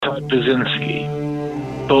Scott Basinski,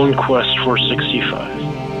 Bone Quest 465.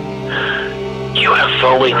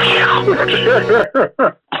 UFO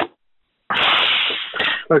encounter.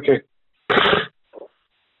 Okay.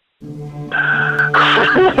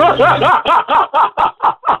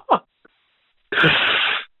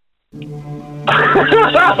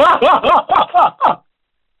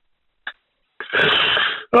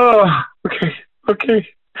 Oh, okay.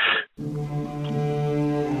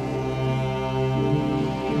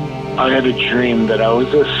 I had a dream that I was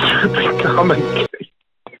a stupid comic.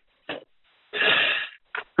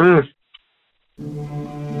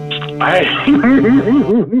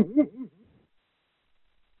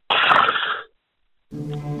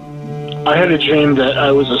 I had a dream that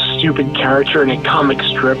I was a stupid character in a comic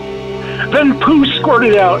strip. Then poo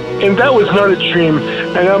squirted out, and that was not a dream.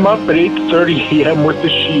 And I'm up at 8:30 a.m. with the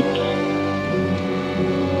sheep.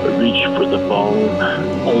 I reach for the phone,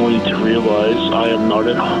 only to realize I am not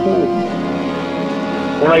at home.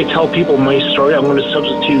 When I tell people my story, I'm going to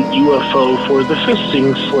substitute UFO for the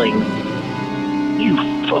fisting sling. You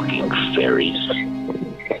fucking fairies.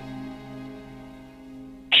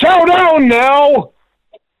 Chow down now!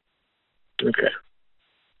 Okay.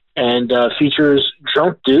 And features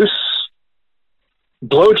Drunk Deuce,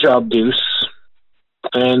 Blowjob Deuce,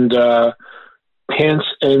 and Pants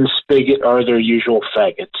and Spigot are their usual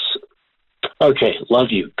faggots. Okay,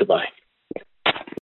 love you. Goodbye.